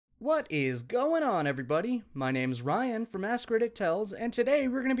What is going on, everybody? My name's Ryan from Askreddit Tells, and today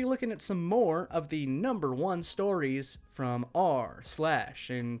we're going to be looking at some more of the #1 stories from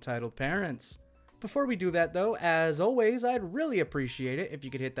r/EntitledParents. Before we do that though, as always, I'd really appreciate it if you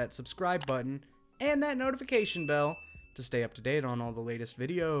could hit that subscribe button and that notification bell to stay up to date on all the latest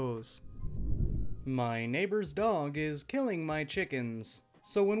videos. My neighbor's dog is killing my chickens.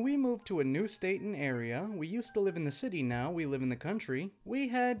 So when we moved to a new state and area, we used to live in the city, now we live in the country, we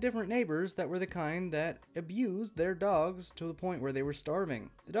had different neighbors that were the kind that abused their dogs to the point where they were starving.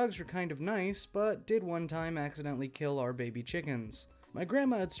 The dogs were kind of nice, but did one time accidentally kill our baby chickens. My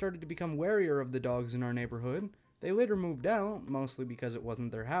grandma had started to become warier of the dogs in our neighborhood. They later moved out, mostly because it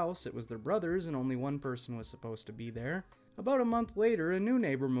wasn't their house, it was their brother's and only one person was supposed to be there. About a month later, a new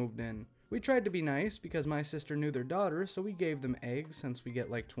neighbor moved in. We tried to be nice because my sister knew their daughter, so we gave them eggs since we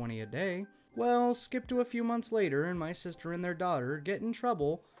get like 20 a day. Well, skip to a few months later and my sister and their daughter get in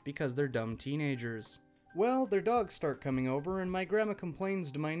trouble because they're dumb teenagers. Well, their dogs start coming over and my grandma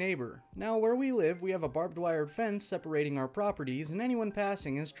complains to my neighbor. Now where we live, we have a barbed wire fence separating our properties and anyone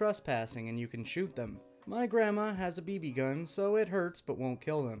passing is trespassing and you can shoot them. My grandma has a BB gun, so it hurts but won't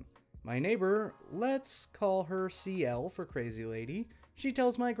kill them. My neighbor, let's call her CL for Crazy Lady, she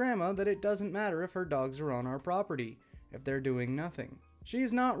tells my grandma that it doesn't matter if her dogs are on our property, if they're doing nothing.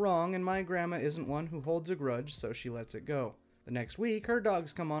 She's not wrong and my grandma isn't one who holds a grudge, so she lets it go. The next week, her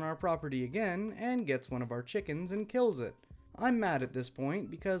dogs come on our property again and gets one of our chickens and kills it. I'm mad at this point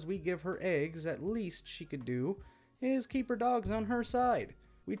because we give her eggs, at least she could do is keep her dogs on her side.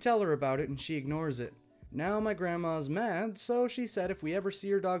 We tell her about it and she ignores it. Now my grandma's mad, so she said if we ever see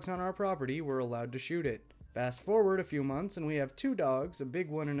her dogs on our property, we're allowed to shoot it. Fast forward a few months and we have two dogs, a big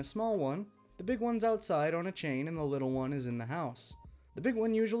one and a small one. The big one's outside on a chain and the little one is in the house. The big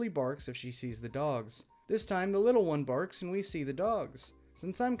one usually barks if she sees the dogs. This time the little one barks and we see the dogs.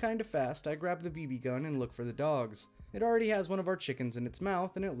 Since I'm kinda fast, I grab the BB gun and look for the dogs. It already has one of our chickens in its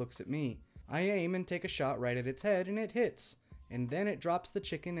mouth and it looks at me. I aim and take a shot right at its head and it hits. And then it drops the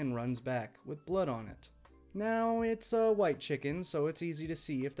chicken and runs back, with blood on it. Now, it's a white chicken, so it's easy to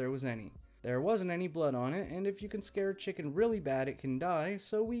see if there was any. There wasn't any blood on it, and if you can scare a chicken really bad it can die,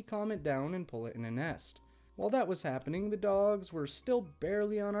 so we calm it down and pull it in a nest. While that was happening, the dogs were still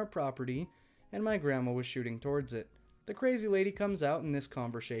barely on our property, and my grandma was shooting towards it. The crazy lady comes out and this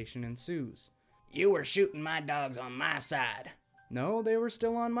conversation ensues. You were shooting my dogs on my side. No, they were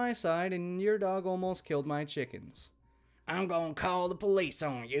still on my side, and your dog almost killed my chickens. I'm gonna call the police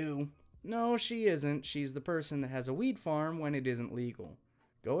on you. No, she isn't. She's the person that has a weed farm when it isn't legal.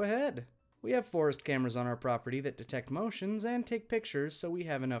 Go ahead. We have forest cameras on our property that detect motions and take pictures, so we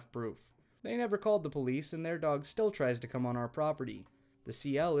have enough proof. They never called the police and their dog still tries to come on our property. The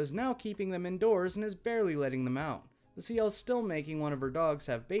CL is now keeping them indoors and is barely letting them out. The CL is still making one of her dogs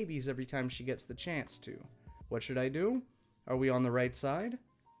have babies every time she gets the chance to. What should I do? Are we on the right side?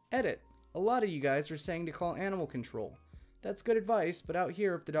 Edit. A lot of you guys are saying to call animal control. That's good advice, but out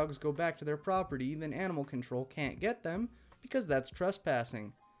here if the dogs go back to their property, then animal control can't get them because that's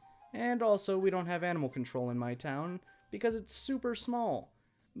trespassing. And also, we don't have animal control in my town because it's super small.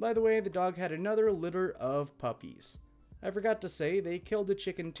 By the way, the dog had another litter of puppies. I forgot to say, they killed a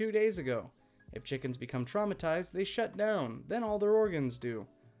chicken 2 days ago. If chickens become traumatized, they shut down, then all their organs do.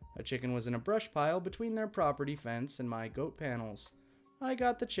 A chicken was in a brush pile between their property fence and my goat panels. I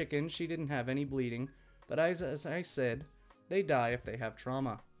got the chicken, she didn't have any bleeding, but as I said, they die if they have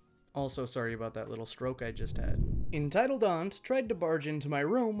trauma. Also, sorry about that little stroke I just had. Entitled Aunt tried to barge into my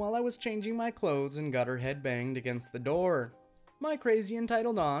room while I was changing my clothes and got her head banged against the door. My crazy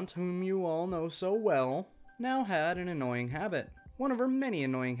entitled aunt, whom you all know so well, now had an annoying habit. One of her many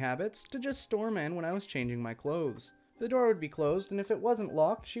annoying habits, to just storm in when I was changing my clothes. The door would be closed and if it wasn't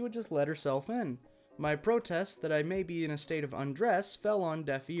locked, she would just let herself in. My protests that I may be in a state of undress fell on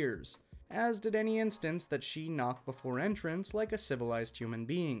deaf ears, as did any instance that she knocked before entrance like a civilized human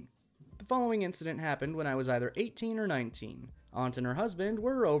being. The following incident happened when I was either 18 or 19. Aunt and her husband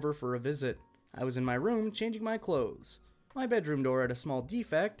were over for a visit. I was in my room changing my clothes. My bedroom door had a small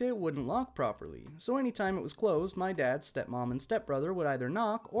defect, it wouldn't lock properly, so anytime it was closed, my dad, stepmom, and stepbrother would either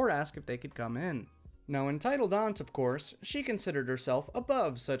knock or ask if they could come in. Now, entitled aunt, of course, she considered herself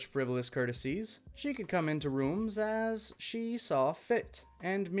above such frivolous courtesies. She could come into rooms as she saw fit,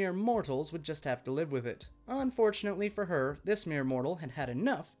 and mere mortals would just have to live with it. Unfortunately for her, this mere mortal had had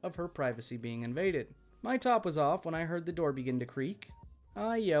enough of her privacy being invaded. My top was off when I heard the door begin to creak.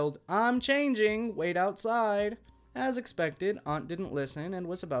 I yelled, "I'm changing, wait outside." As expected, Aunt didn't listen and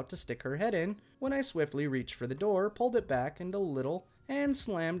was about to stick her head in when I swiftly reached for the door, pulled it back and a little, and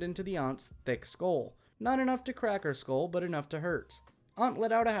slammed into the aunt's thick skull. Not enough to crack her skull, but enough to hurt. Aunt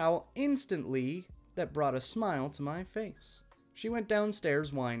let out a howl instantly that brought a smile to my face. She went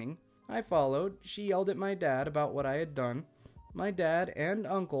downstairs whining. I followed. She yelled at my dad about what I had done. My dad and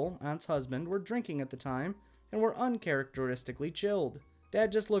uncle, Aunt's husband, were drinking at the time and were uncharacteristically chilled.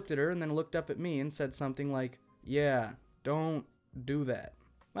 Dad just looked at her and then looked up at me and said something like, "Yeah, don't do that."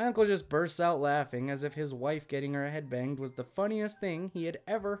 My uncle just bursts out laughing as if his wife getting her head banged was the funniest thing he had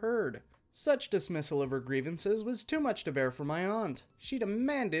ever heard. Such dismissal of her grievances was too much to bear for my aunt. She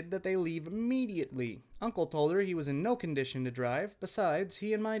demanded that they leave immediately. Uncle told her he was in no condition to drive. Besides,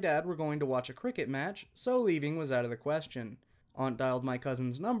 he and my dad were going to watch a cricket match, so leaving was out of the question. Aunt dialed my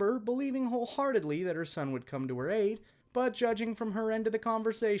cousin's number, believing wholeheartedly that her son would come to her aid, but judging from her end of the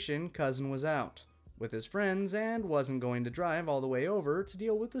conversation, cousin was out with his friends and wasn't going to drive all the way over to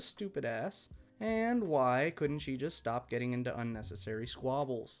deal with the stupid ass. And why couldn't she just stop getting into unnecessary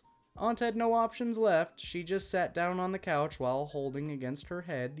squabbles? Aunt had no options left. She just sat down on the couch while holding against her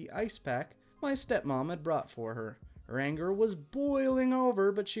head the ice pack my stepmom had brought for her. Her anger was boiling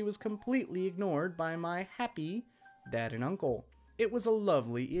over, but she was completely ignored by my happy dad and uncle. It was a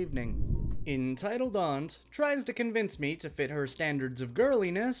lovely evening. Entitled Aunt tries to convince me to fit her standards of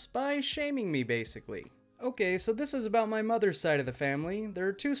girliness by shaming me, basically. Okay, so this is about my mother's side of the family. There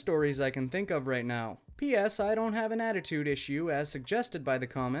are 2 stories I can think of right now. P.S. I don't have an attitude issue as suggested by the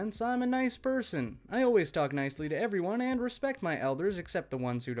comments. I'm a nice person. I always talk nicely to everyone and respect my elders except the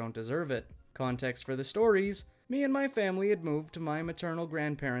ones who don't deserve it. Context for the stories: me and my family had moved to my maternal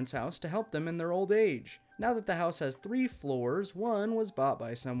grandparents' house to help them in their old age. Now that the house has 3 floors, one was bought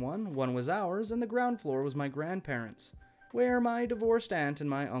by someone, one was ours, and the ground floor was my grandparents', where my divorced aunt and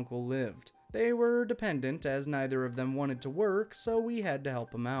my uncle lived. They were dependent as neither of them wanted to work, so we had to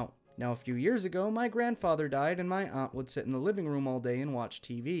help them out. Now, a few years ago, my grandfather died and my aunt would sit in the living room all day and watch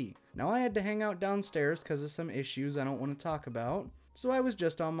TV. Now, I had to hang out downstairs because of some issues I don't want to talk about, so I was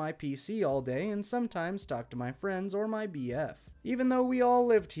just on my PC all day and sometimes talked to my friends or my BF. Even though we all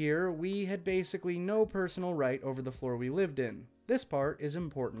lived here, we had basically no personal right over the floor we lived in. This part is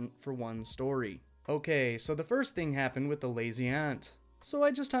important for one story. Okay, so the first thing happened with the lazy aunt. So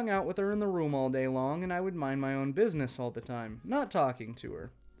I just hung out with her in the room all day long and I would mind my own business all the time, not talking to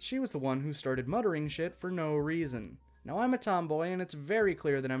her. She was the one who started muttering shit for no reason. Now, I'm a tomboy and it's very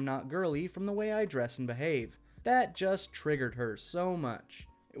clear that I'm not girly from the way I dress and behave. That just triggered her so much.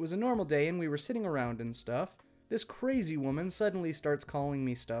 It was a normal day and we were sitting around and stuff. This crazy woman suddenly starts calling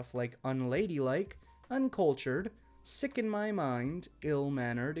me stuff like unladylike, uncultured, sick in my mind,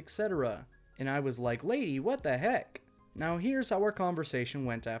 ill-mannered, etc. And I was like, "Lady, what the heck?" Now here's how our conversation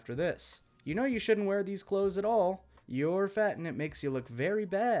went after this. "You know you shouldn't wear these clothes at all. You're fat and it makes you look very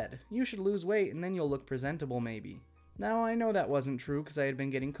bad. You should lose weight and then you'll look presentable maybe." Now I know that wasn't true because I had been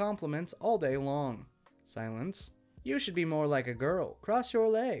getting compliments all day long. Silence. "You should be more like a girl. Cross your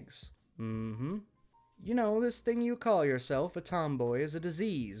legs." "You know, this thing you call yourself a tomboy is a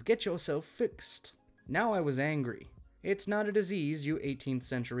disease. Get yourself fixed." Now I was angry. "It's not a disease, you 18th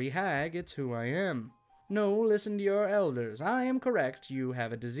century hag. It's who I am." "No, listen to your elders. I am correct. You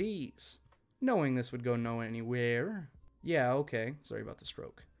have a disease." Knowing this would go no anywhere. Yeah, okay. Sorry about the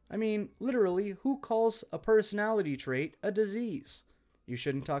stroke. I mean, literally, who calls a personality trait a disease? You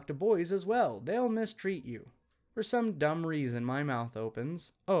shouldn't talk to boys as well. They'll mistreat you. For some dumb reason, my mouth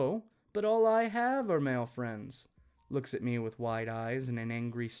opens. "Oh, but all I have are male friends." Looks at me with wide eyes and an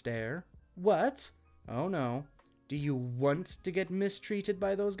angry stare. "What?" "Oh no. Do you want to get mistreated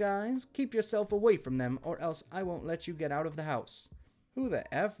by those guys? Keep yourself away from them or else I won't let you get out of the house." Who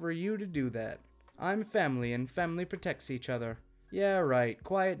the F are you to do that? I'm family and family protects each other. Yeah, right.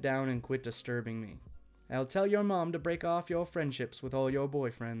 Quiet down and quit disturbing me. I'll tell your mom to break off your friendships with all your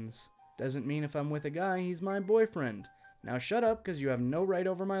boyfriends. Doesn't mean if I'm with a guy, he's my boyfriend. Now shut up because you have no right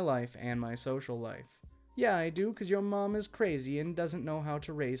over my life and my social life. Yeah, I do because your mom is crazy and doesn't know how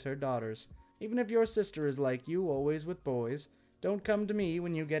to raise her daughters. Even if your sister is like you, always with boys, don't come to me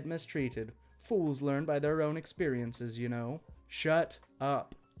when you get mistreated. Fools learn by their own experiences, you know. Shut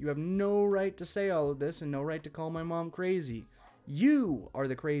up. You have no right to say all of this and no right to call my mom crazy. You are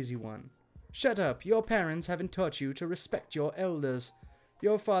the crazy one. Shut up. Your parents haven't taught you to respect your elders.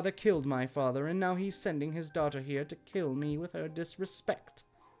 Your father killed my father and now he's sending his daughter here to kill me with her disrespect.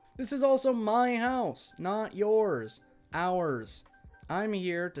 This is also my house, not yours. Ours. I'm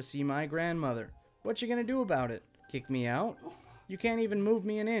here to see my grandmother. What you gonna do about it? Kick me out? You can't even move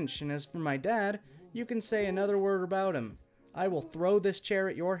me an inch, and as for my dad, you can say another word about him. I will throw this chair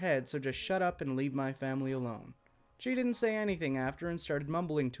at your head, so just shut up and leave my family alone. She didn't say anything after and started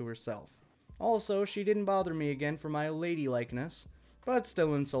mumbling to herself. Also, she didn't bother me again for my ladylikeness, but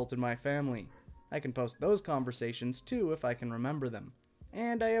still insulted my family. I can post those conversations too if I can remember them.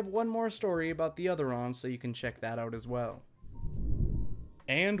 And I have one more story about the other on, so you can check that out as well.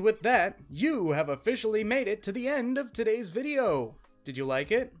 And with that, you have officially made it to the end of today's video. Did you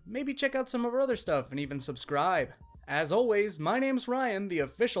like it? Maybe check out some of our other stuff and even subscribe. As always, my name's Ryan, the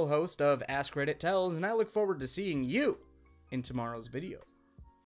official host of Askreddit Tells, and I look forward to seeing you in tomorrow's video.